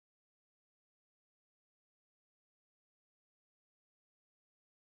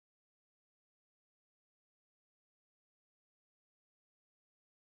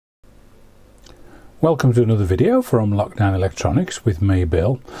Welcome to another video from Lockdown Electronics with me,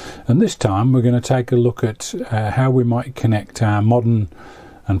 Bill, and this time we're going to take a look at how we might connect our modern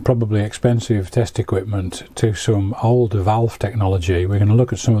and probably expensive test equipment to some old valve technology. We're going to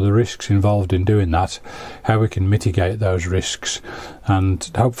look at some of the risks involved in doing that, how we can mitigate those risks, and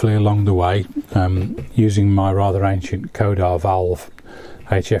hopefully along the way using my rather ancient Codar valve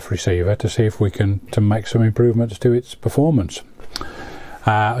HF receiver to see if we can make some improvements to its performance.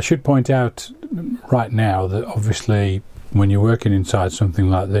 I should point out right now that obviously when you're working inside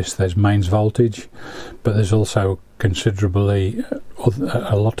something like this, there's mains voltage, but there's also considerably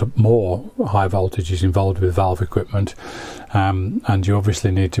a lot more high voltages involved with valve equipment, and you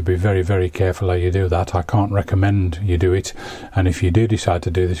obviously need to be very, very careful how you do that. I can't recommend you do it, and if you do decide to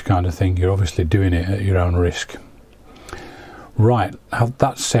do this kind of thing, you're obviously doing it at your own risk. Right,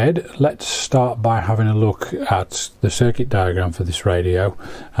 that said, let's start by having a look at the circuit diagram for this radio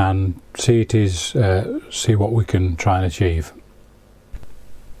and see what we can try and achieve.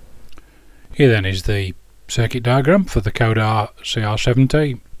 Here then is the circuit diagram for the Codar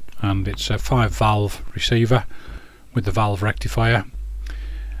CR-70, and it's a 5-valve receiver with the valve rectifier,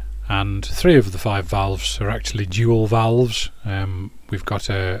 and 3 of the 5 valves are actually dual valves. We've got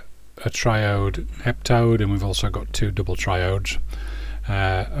a triode heptode, and we've also got 2 double triodes.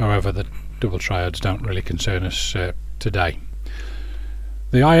 However, the double triodes don't really concern us today.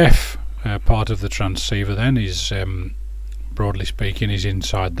 The IF part of the transceiver then is, broadly speaking, is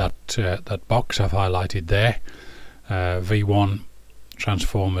inside that box I've highlighted there. V1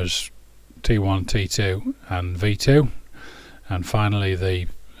 transformers T1, T2 and V2, and finally the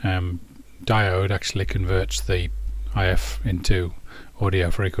diode actually converts the IF into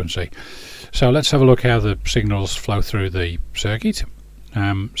audio frequency. So let's have a look how the signals flow through the circuit.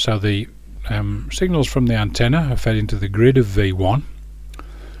 So the signals from the antenna are fed into the grid of V1.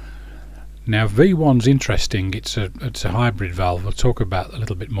 Now V1's interesting. It's a hybrid valve. We'll talk about a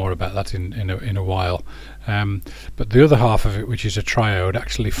little bit more about that in a while. But the other half of it, which is a triode,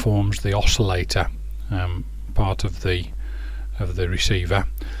 actually forms the oscillator part of the receiver,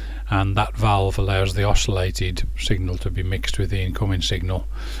 and that valve allows the oscillated signal to be mixed with the incoming signal.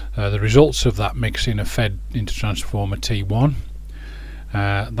 The results of that mixing are fed into transformer T1.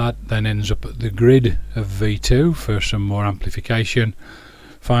 That then ends up at the grid of V2 for some more amplification,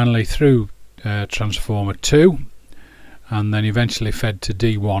 finally through transformer 2, and then eventually fed to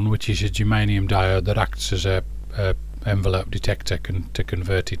D1, which is a germanium diode that acts as a envelope detector to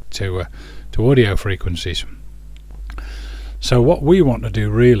convert it to audio frequencies. So what we want to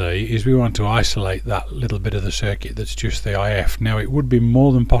do really is we want to isolate that little bit of the circuit that's just the IF. Now it would be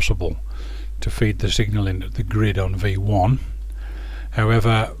more than possible to feed the signal into the grid on V1.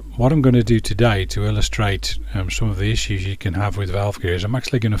 However, what I'm going to do today to illustrate some of the issues you can have with valve gear is I'm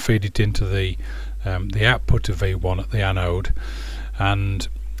actually going to feed it into the output of V1 at the anode, and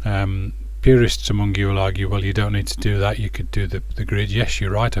purists among you will argue, well, you don't need to do that, you could do the grid. Yes, you're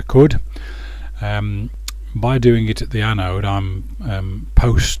right, I could. By doing it at the anode, I'm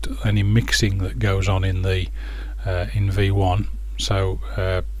post any mixing that goes on in V1. So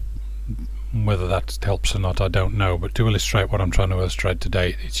whether that helps or not, I don't know. But to illustrate what I'm trying to illustrate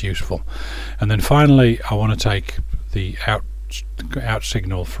today, it's useful. And then finally, I want to take the out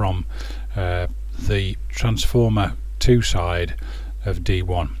signal from the transformer 2 side of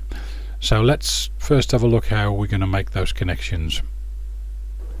D1. So let's first have a look how we're going to make those connections.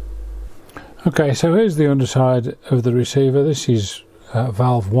 Okay, so here's the underside of the receiver. This is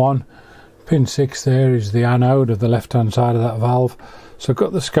valve 1. Pin 6 there is the anode of the left hand side of that valve. So I've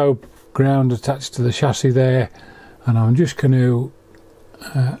got the scope ground attached to the chassis there, and I'm just going to,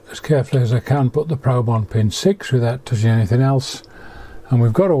 as carefully as I can, put the probe on pin 6 without touching anything else. And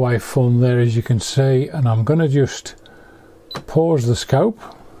we've got a waveform there, as you can see, and I'm going to just pause the scope.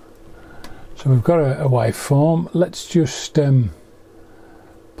 So we've got a waveform. Let's just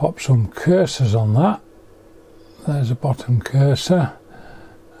pop some cursors on that. There's a bottom cursor,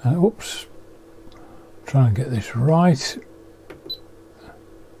 and oops, try and get this right.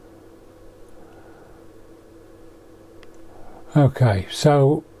 Okay,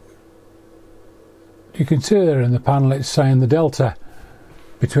 so you can see there in the panel it's saying the delta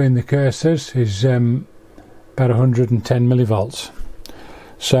between the cursors is about 110 millivolts.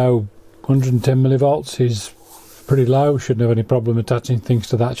 So 110 millivolts is pretty low. Shouldn't have any problem attaching things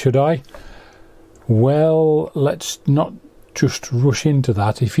to that, should I? Well, let's not just rush into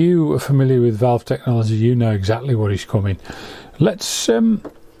that. If you are familiar with valve technology, you know exactly what is coming. Let's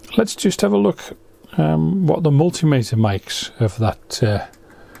just have a look what the multimeter makes of that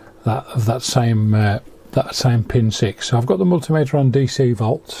same pin 6. So I've got the multimeter on DC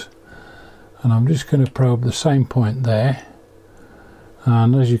volts, and I'm just going to probe the same point there,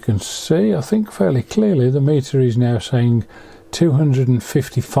 and as you can see, I think fairly clearly, the meter is now saying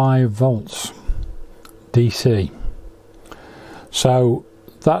 255 volts DC. So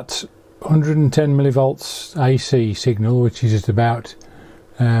that 110 millivolts AC signal, which is at about,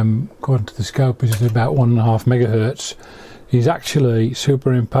 according to the scope, is at about 1.5 megahertz, is actually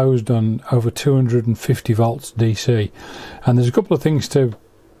superimposed on over 250 volts DC. And there's a couple of things to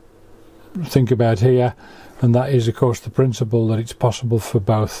think about here, and that is, of course, the principle that it's possible for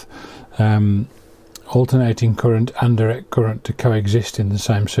both alternating current and direct current to coexist in the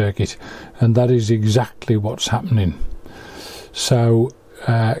same circuit, and that is exactly what's happening. So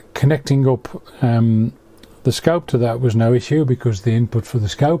connecting up the scope to that was no issue, because the input for the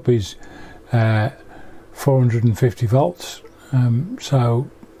scope is 450 volts, so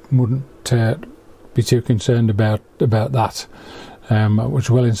wouldn't be too concerned about that. I was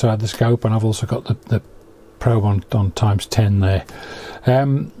well inside the scope, and I've also got the probe on times 10 there.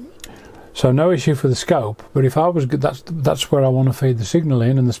 So no issue for the scope, but if I was, that's where I want to feed the signal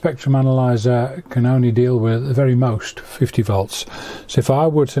in, and the spectrum analyzer can only deal with, at the very most, 50 volts. So if I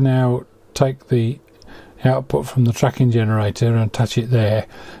were to now take the output from the tracking generator and attach it there,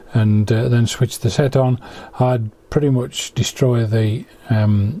 and then switch the set on, I'd pretty much destroy the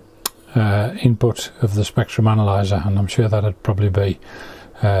input of the spectrum analyzer, and I'm sure that'd probably be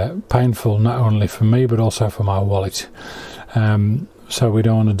painful, not only for me but also for my wallet. So we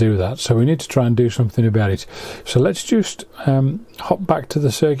don't want to do that, so we need to try and do something about it. So let's just hop back to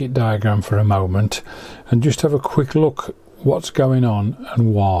the circuit diagram for a moment and just have a quick look what's going on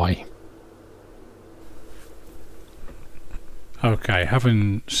and why. Okay,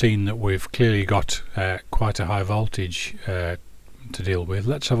 having seen that we've clearly got quite a high voltage to deal with,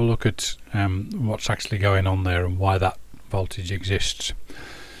 let's have a look at what's actually going on there and why that voltage exists.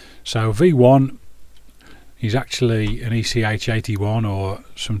 So V1 is actually an ECH81, or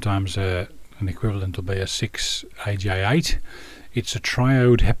sometimes an equivalent will be a 6AJ8. It's a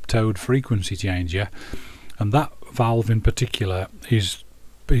triode heptode frequency changer, and that valve in particular is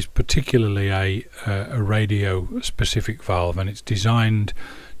particularly a radio specific valve, and it's designed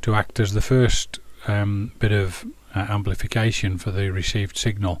to act as the first bit of amplification for the received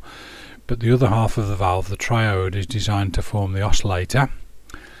signal. But the other half of the valve, the triode, is designed to form the oscillator,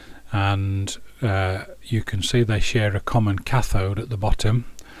 and you can see they share a common cathode at the bottom.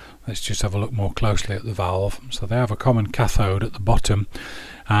 Let's just have a look more closely at the valve. So they have a common cathode at the bottom,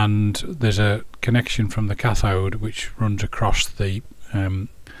 and there's a connection from the cathode which runs across the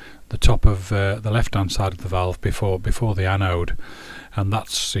top of the left hand side of the valve before the anode, and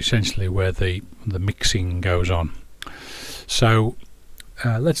that's essentially where the mixing goes on. So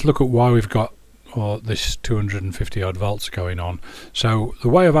let's look at why we've got this 250 odd volts going on. So the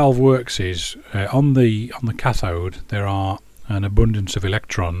way a valve works is on the cathode there are an abundance of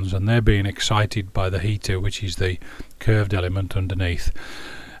electrons, and they're being excited by the heater, which is the curved element underneath,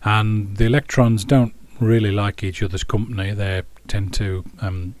 and the electrons don't really like each other's company. They tend to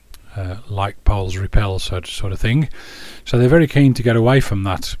like poles repel, sort of thing, so they're very keen to get away from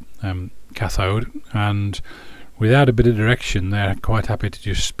that cathode, and without a bit of direction they're quite happy to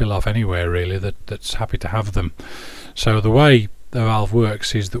just spill off anywhere really that's happy to have them. So the way the valve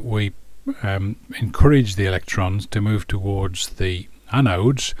works is that we encourage the electrons to move towards the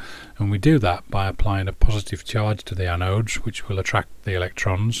anodes, and we do that by applying a positive charge to the anodes, which will attract the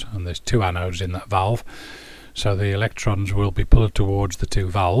electrons, and there's two anodes in that valve, so the electrons will be pulled towards the two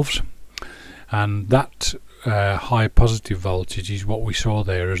valves, and that high positive voltage is what we saw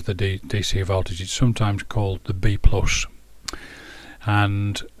there as the DC voltage. It's sometimes called the B+,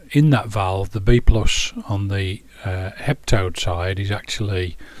 and in that valve the B+ on the heptode side is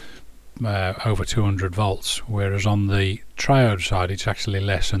actually over 200 volts, whereas on the triode side it's actually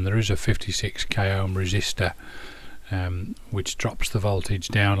less, and there is a 56 k ohm resistor which drops the voltage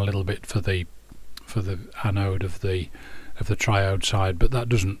down a little bit for the anode of the triode side, but that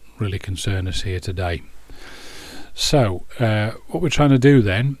doesn't really concern us here today. So what we're trying to do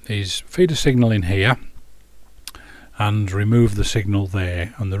then is feed a signal in here and remove the signal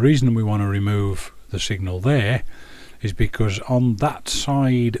there, and the reason we want to remove the signal there is because on that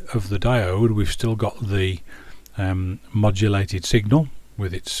side of the diode we've still got the modulated signal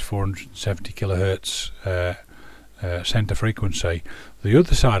with its 470 kilohertz center frequency. The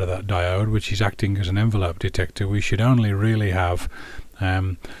other side of that diode, which is acting as an envelope detector, we should only really have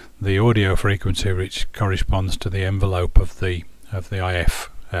the audio frequency, which corresponds to the envelope of the IF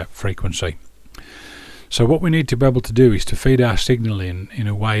frequency. So what we need to be able to do is to feed our signal in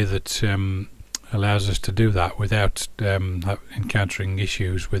a way that allows us to do that without encountering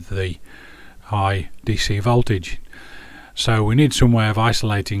issues with the high DC voltage. So we need some way of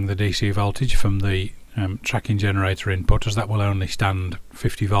isolating the DC voltage from the tracking generator input, as that will only stand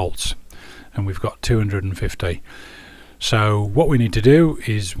 50 volts and we've got 250. So what we need to do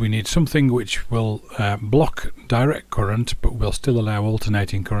is we need something which will block direct current but will still allow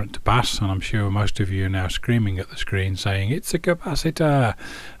alternating current to pass, and I'm sure most of you are now screaming at the screen saying it's a capacitor,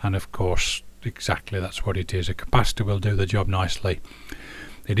 and of course exactly that's what it is. A capacitor will do the job nicely.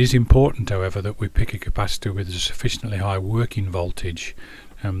 It is important, however, that we pick a capacitor with a sufficiently high working voltage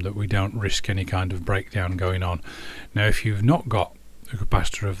that we don't risk any kind of breakdown going on. Now, if you've not got a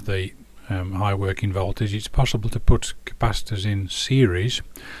capacitor of the high working voltage, it's possible to put capacitors in series,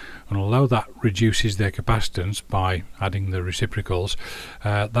 and although that reduces their capacitance by adding the reciprocals,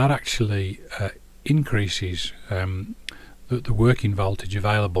 that actually increases the working voltage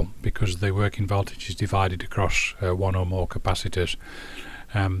available, because the working voltage is divided across one or more capacitors.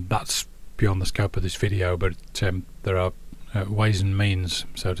 That's beyond the scope of this video, but there are ways and means,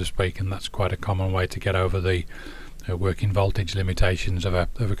 so to speak, and that's quite a common way to get over the working voltage limitations of a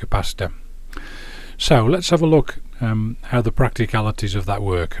capacitor. So let's have a look how the practicalities of that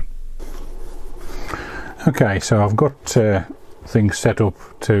work. Okay, so I've got things set up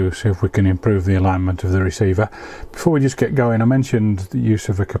to see if we can improve the alignment of the receiver. Before we just get going, I mentioned the use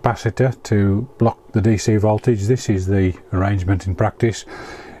of a capacitor to block the DC voltage. This is the arrangement in practice.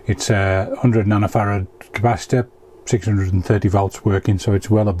 It's a 100 nanofarad capacitor, 630 volts working, so it's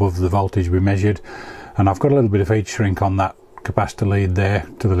well above the voltage we measured, and I've got a little bit of heat shrink on that capacitor lead there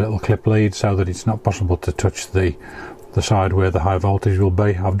to the little clip lead, so that it's not possible to touch the side where the high voltage will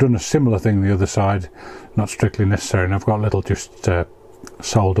be. I've done a similar thing the other side, not strictly necessary, and I've got a little just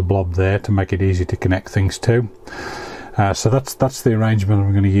solder blob there to make it easy to connect things to. So that's the arrangement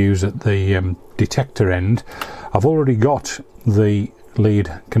I'm going to use at the detector end. I've already got the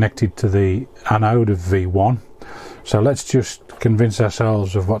lead connected to the anode of V1, so let's just convince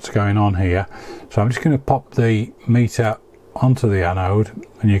ourselves of what's going on here. So I'm just going to pop the meter onto the anode,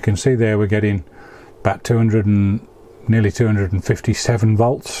 and you can see there we're getting about nearly 257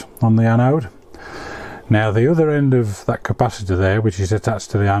 volts on the anode. Now the other end of that capacitor there, which is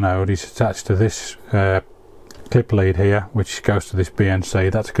attached to the anode, is attached to this clip lead here, which goes to this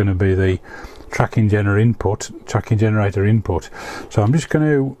BNC. That's going to be the tracking generator input. So I'm just going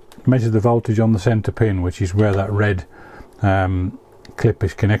to measure the voltage on the center pin, which is where that red clip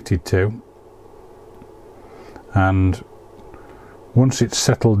is connected to, and once it's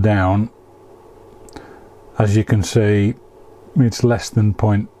settled down, as you can see, it's less than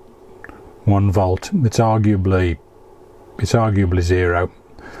 0.1 volt. It's arguably zero.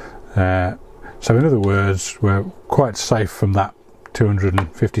 So in other words, we're quite safe from that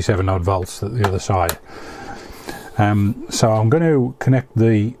 257 odd volts at the other side. So I'm going to connect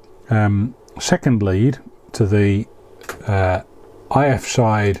the second lead to the IF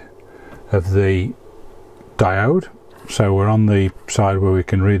side of the diode. So we're on the side where we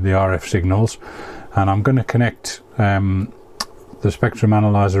can read the RF signals, and I'm going to connect the spectrum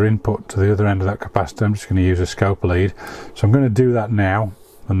analyzer input to the other end of that capacitor. I'm just going to use a scope lead. So I'm going to do that now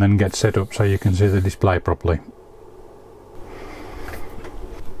and then get set up so you can see the display properly.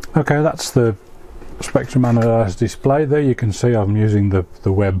 Okay, that's the spectrum analyzer display. There you can see I'm using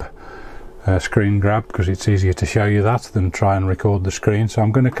the web screen grab because it's easier to show you that than try and record the screen. So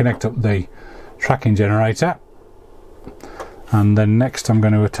I'm going to connect up the tracking generator, and then next I'm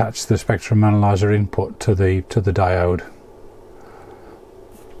going to attach the spectrum analyzer input to the diode.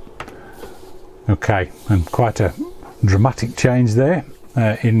 Okay, and quite a dramatic change there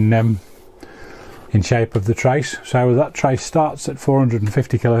in shape of the trace. So that trace starts at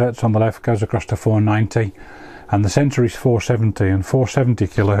 450 kilohertz on the left, goes across to 490, and the center is 470, and 470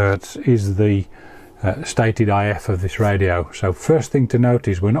 kilohertz is the stated IF of this radio. So first thing to note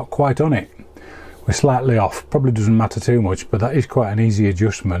is we're not quite on it. We're slightly off. Probably doesn't matter too much, but that is quite an easy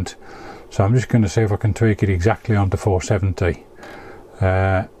adjustment. So I'm just going to see if I can tweak it exactly onto 470.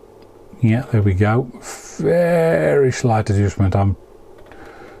 Yeah, there we go. Very slight adjustment. I'm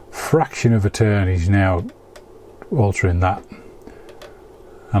fraction of a turn is now altering that,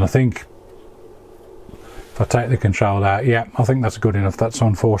 and I think if I take the control out, yeah, I think that's good enough. That's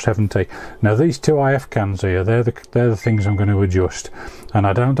on 470. Now these two IF cans here, they're the things I'm going to adjust, and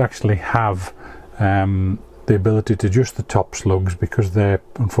I don't actually have the ability to adjust the top slugs because they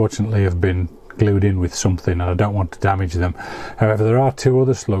unfortunately have been glued in with something and I don't want to damage them. However, there are two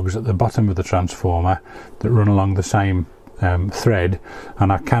other slugs at the bottom of the transformer that run along the same thread,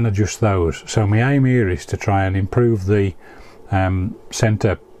 and I can adjust those. So my aim here is to try and improve the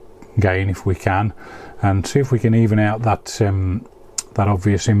center gain if we can, and see if we can even out that that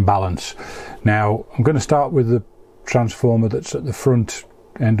obvious imbalance. Now I'm going to start with the transformer that's at the front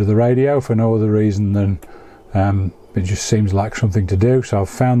end of the radio for no other reason than it just seems like something to do. So I've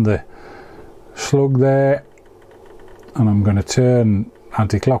found the slug there, and I'm going to turn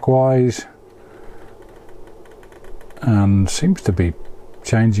anti-clockwise, and seems to be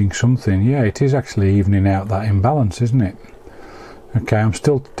changing something. Yeah, it is actually evening out that imbalance, isn't it? Okay, I'm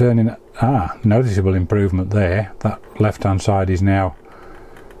still turning. Noticeable improvement there. That left hand side is now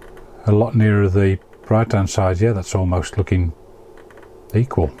a lot nearer the right hand side. Yeah, that's almost looking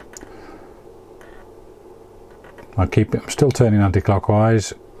equal. I'm still turning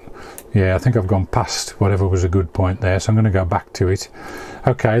anti-clockwise. Yeah, I think I've gone past whatever was a good point there, so I'm going to go back to it.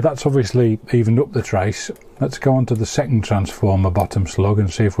 Okay, that's obviously evened up the trace. Let's go on to the second transformer bottom slug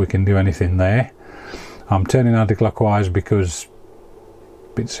and see if we can do anything there. I'm turning anti-clockwise because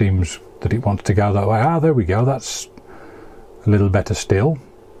it seems that it wants to go that way. There we go, that's a little better still.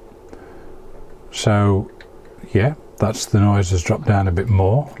 So yeah, that's the noise has dropped down a bit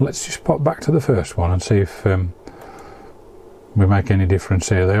more. Let's just pop back to the first one and see if we make any difference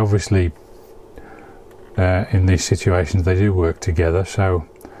here. They obviously in these situations they do work together. So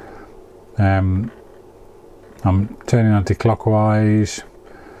I'm turning anti-clockwise,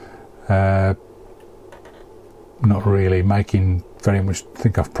 not really making very much. I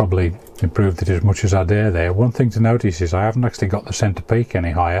think I've probably improved it as much as I dare there. One thing to notice is I haven't actually got the centre peak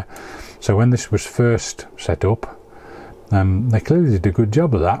any higher. So when this was first set up, they clearly did a good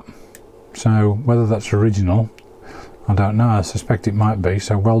job of that. So whether that's original, I don't know. I suspect it might be.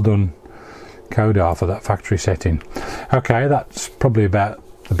 So well done, Codar, for that factory setting. Okay, that's probably about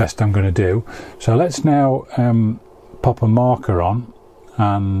the best I'm going to do. So let's now pop a marker on,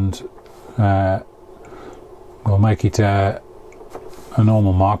 and we'll make it a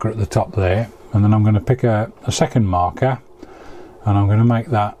normal marker at the top there, and then I'm going to pick a second marker, and I'm going to make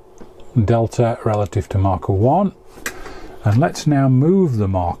that delta relative to marker 1, and let's now move the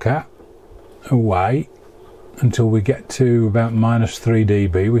marker away until we get to about -3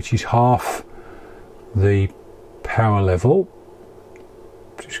 dB, which is half the power level.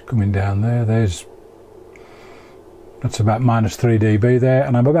 Just coming down there, that's about -3 dB there,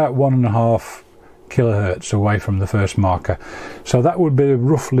 and I'm about 1.5 kilohertz away from the first marker. So that would be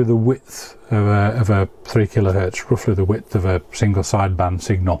roughly the width of a 3 kilohertz, roughly the width of a single sideband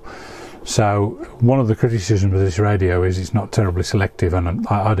signal. So one of the criticisms of this radio is it's not terribly selective, and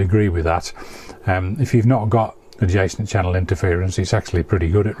I'd agree with that. If you've not got adjacent channel interference, it's actually pretty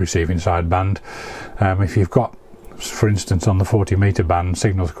good at receiving sideband. If you've got, for instance, on the 40 meter band,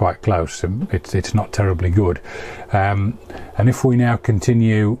 signals quite close, it's not terribly good. And if we now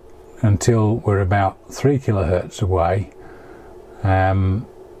continue until we're about 3 kilohertz away, so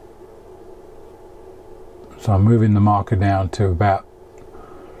I'm moving the marker down to about,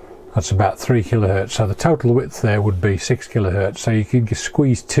 that's about 3 kilohertz. So the total width there would be 6 kilohertz. So you could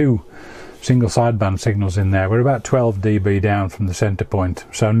squeeze 2 single sideband signals in there. We're about 12 dB down from the center point.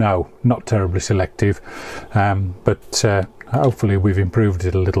 So no, not terribly selective, but hopefully we've improved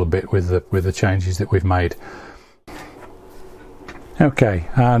it a little bit with the changes that we've made. Okay,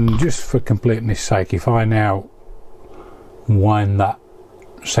 and just for completeness sake, if I now wind that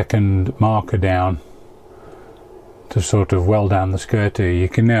second marker down to sort of well down the skirt here, you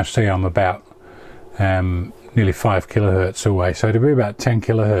can now see I'm about nearly 5 kilohertz away. So it'll be about 10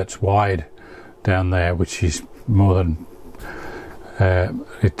 kilohertz wide down there, which is more than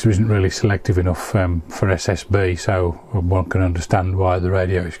it isn't really selective enough for SSB, so one can understand why the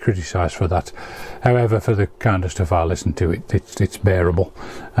radio is criticised for that. However, for the kind of stuff I listen to, it's bearable,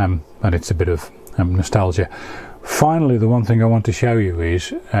 and it's a bit of nostalgia. Finally, the one thing I want to show you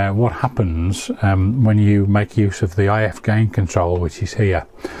is what happens when you make use of the IF gain control, which is here.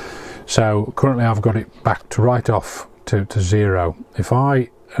 So currently I've got it backed right off to 0. If I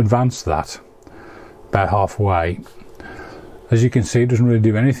advance that about halfway, as you can see, it doesn't really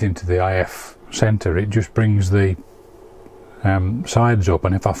do anything to the IF center. It just brings the sides up,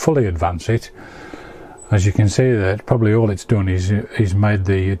 and if I fully advance it, as you can see that probably all it's done is made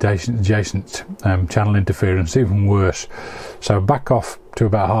the adjacent channel interference even worse. So back off to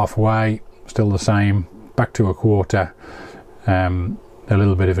about halfway, still the same, back to a quarter, a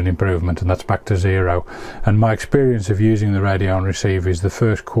little bit of an improvement, and that's back to 0. And my experience of using the radio on receive is the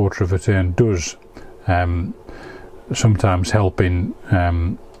first quarter of a turn does sometimes help in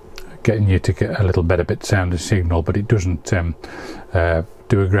getting you to get a little better bit sound of signal, but it doesn't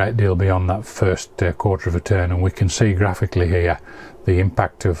do a great deal beyond that first quarter of a turn, and we can see graphically here the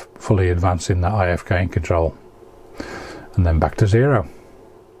impact of fully advancing that IF gain control, and then back to 0.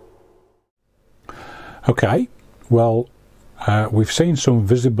 Okay, well, we've seen some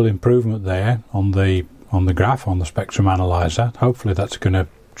visible improvement there on the graph, on the spectrum analyzer. Hopefully that's going to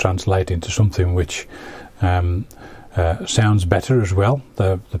translate into something which sounds better as well.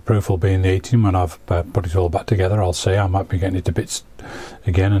 The proof will be in the eating when I've put it all back together. I'll see. I might be getting it to bits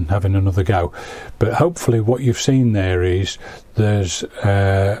again and having another go. But hopefully what you've seen there is there's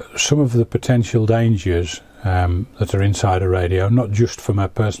some of the potential dangers that are inside a radio, not just from a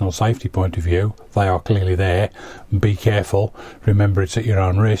personal safety point of view. They are clearly there. Be careful. Remember, it's at your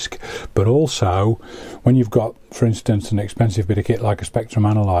own risk. But also, when you've got, for instance, an expensive bit of kit like a spectrum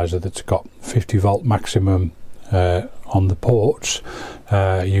analyzer that's got 50 volt maximum on the ports,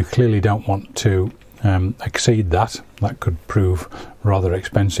 you clearly don't want to exceed that. That could prove rather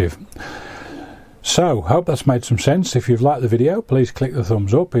expensive. So, hope that's made some sense. If you've liked the video, please click the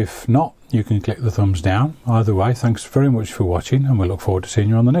thumbs up. If not, you can click the thumbs down. Either way, thanks very much for watching, and we look forward to seeing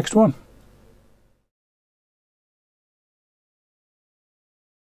you on the next one.